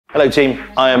Hello team,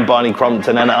 I am Barney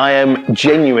Crompton and I am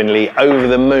genuinely over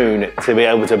the moon to be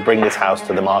able to bring this house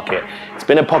to the market. It's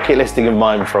been a pocket listing of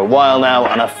mine for a while now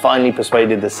and I finally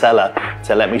persuaded the seller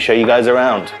to let me show you guys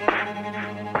around.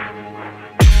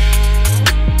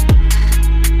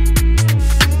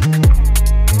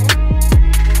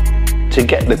 To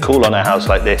get the call on a house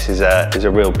like this is a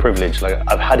real privilege. Like,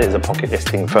 I've had it as a pocket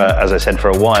listing for, as I said, for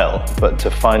a while, but to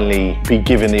finally be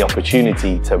given the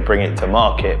opportunity to bring it to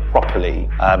market properly,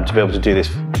 to be able to do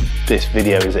this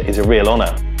video is a real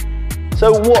honor.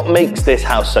 So what makes this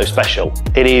house so special?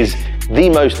 It is the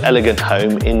most elegant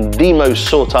home in the most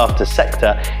sought after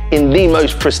sector, in the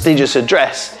most prestigious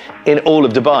address in all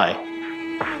of Dubai.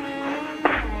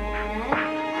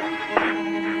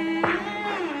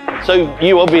 So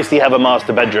you obviously have a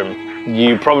master bedroom.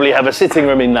 You probably have a sitting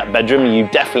room in that bedroom. You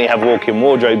definitely have walk-in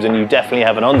wardrobes and you definitely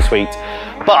have an ensuite.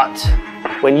 But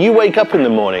when you wake up in the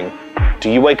morning, do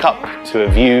you wake up to a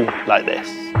view like this?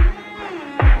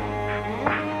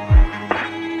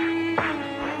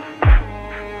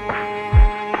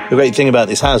 The great thing about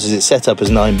this house is it's set up as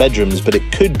 9 bedrooms, but it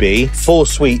could be 4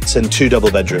 suites and 2 double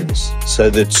bedrooms. So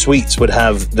the suites would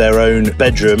have their own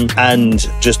bedroom and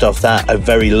just off that, a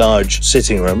very large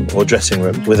sitting room or dressing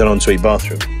room with an ensuite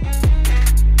bathroom.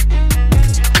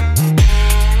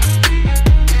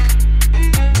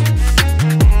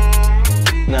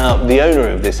 Now, the owner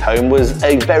of this home was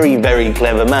a very, very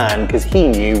clever man because he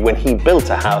knew when he built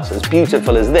a house as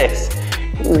beautiful as this,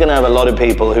 he was going to have a lot of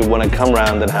people who want to come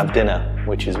round and have dinner,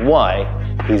 which is why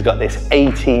he's got this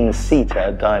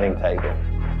 18-seater dining table.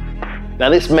 Now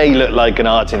this may look like an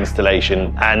art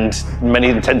installation, and many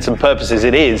intents and purposes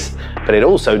it is, but it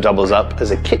also doubles up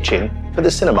as a kitchen for the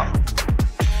cinema.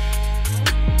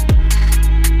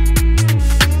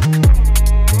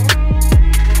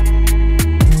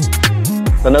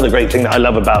 Another great thing that I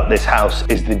love about this house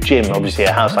is the gym. Obviously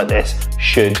a house like this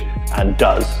should and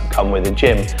does come with a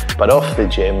gym, but off the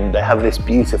gym they have this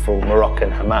beautiful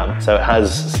Moroccan hammam. So it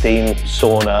has steam,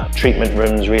 sauna, treatment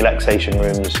rooms, relaxation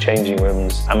rooms, changing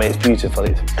rooms. I mean, it's beautiful.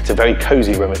 It's a very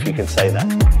cozy room, if you can say that.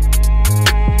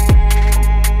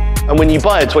 And when you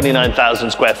buy a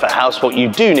 29,000 square foot house, what you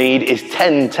do need is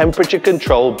 10 temperature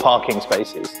controlled parking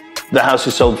spaces. The house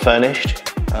is sold furnished.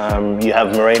 You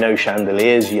have Moreno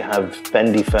chandeliers, you have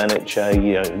Fendi furniture,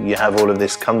 you have all of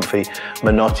this comfy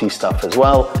Minotti stuff as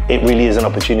well. It really is an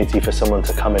opportunity for someone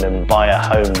to come in and buy a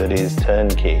home that is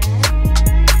turnkey.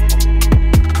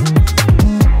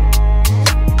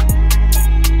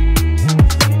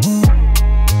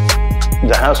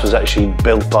 The house was actually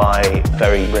built by a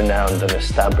very renowned and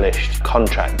established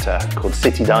contractor called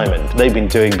City Diamond. They've been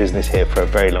doing business here for a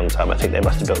very long time. I think they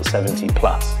must have built 70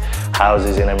 plus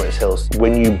houses in Emirates Hills.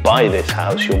 When you buy this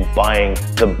house, you're buying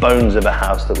the bones of a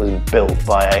house that was built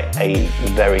by a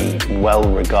very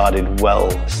well-regarded,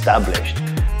 well-established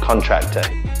contractor.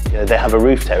 They have a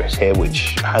roof terrace here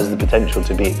which has the potential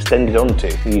to be extended onto.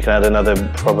 You can add another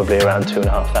probably around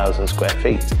 2,500 square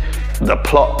feet. The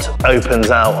plot opens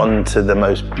out onto the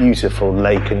most beautiful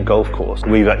lake and golf course.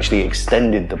 We've actually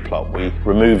extended the plot. We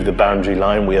removed the boundary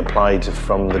line we applied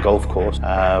from the golf course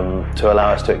to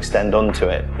allow us to extend onto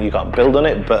it. You can't build on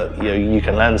it, but you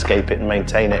can landscape it and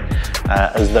maintain it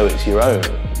as though it's your own.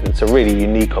 It's a really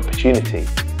unique opportunity.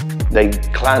 They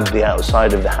clad the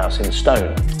outside of the house in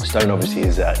stone. Stone obviously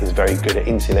is very good at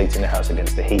insulating the house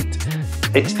against the heat.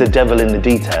 It's the devil in the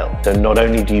detail. So not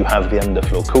only do you have the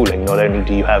underfloor cooling, not only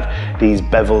do you have these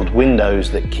beveled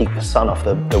windows that keep the sun off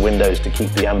the windows to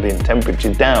keep the ambient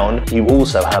temperature down, you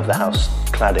also have the house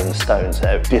clad in stone.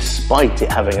 So despite it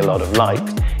having a lot of light,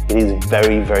 it is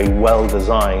very, very well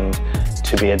designed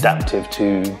to be adaptive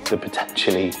to the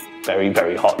potentially very,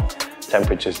 very hot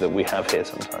temperatures that we have here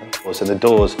sometimes. Also, the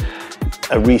doors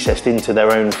are recessed into their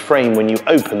own frame when you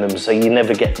open them, so you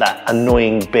never get that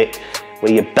annoying bit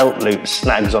where your belt loop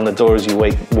snags on the door as you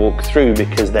walk through,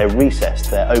 because they're recessed,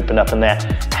 they're opened up and they're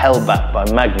held back by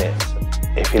magnets.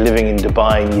 If you're living in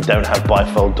Dubai and you don't have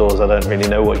bifold doors, I don't really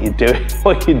know what you're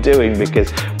doing,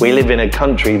 because we live in a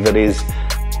country that is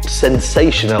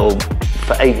sensational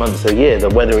for 8 months a year. The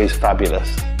weather is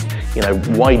fabulous.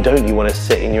 Why don't you want to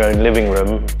sit in your own living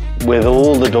room with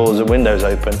all the doors and windows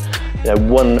open,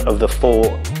 one of the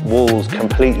 4 walls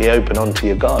completely open onto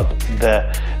your garden?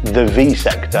 The V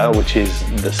sector, which is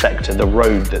the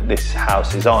road that this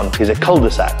house is on, is a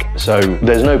cul-de-sac. So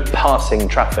there's no passing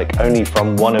traffic, only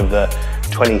from one of the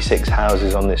 26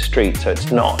 houses on this street. So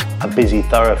it's not a busy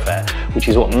thoroughfare, which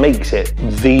is what makes it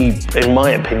in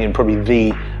my opinion, probably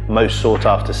the most sought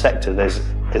after sector. There's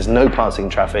There's no passing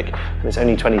traffic, and it's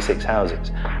only 26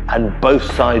 houses. And both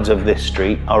sides of this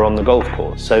street are on the golf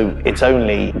course. So it's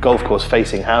only golf course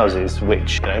facing houses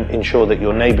which ensure that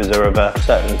your neighbours are of a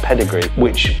certain pedigree,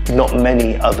 which not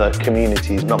many other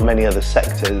communities, not many other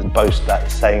sectors boast that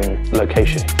same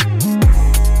location.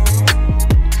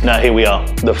 Now here we are,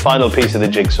 the final piece of the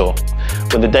jigsaw.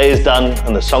 When the day is done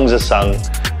and the songs are sung,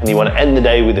 and you want to end the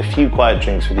day with a few quiet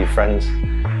drinks with your friends,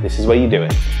 this is where you do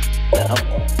it. Now,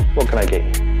 what can I get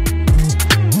you?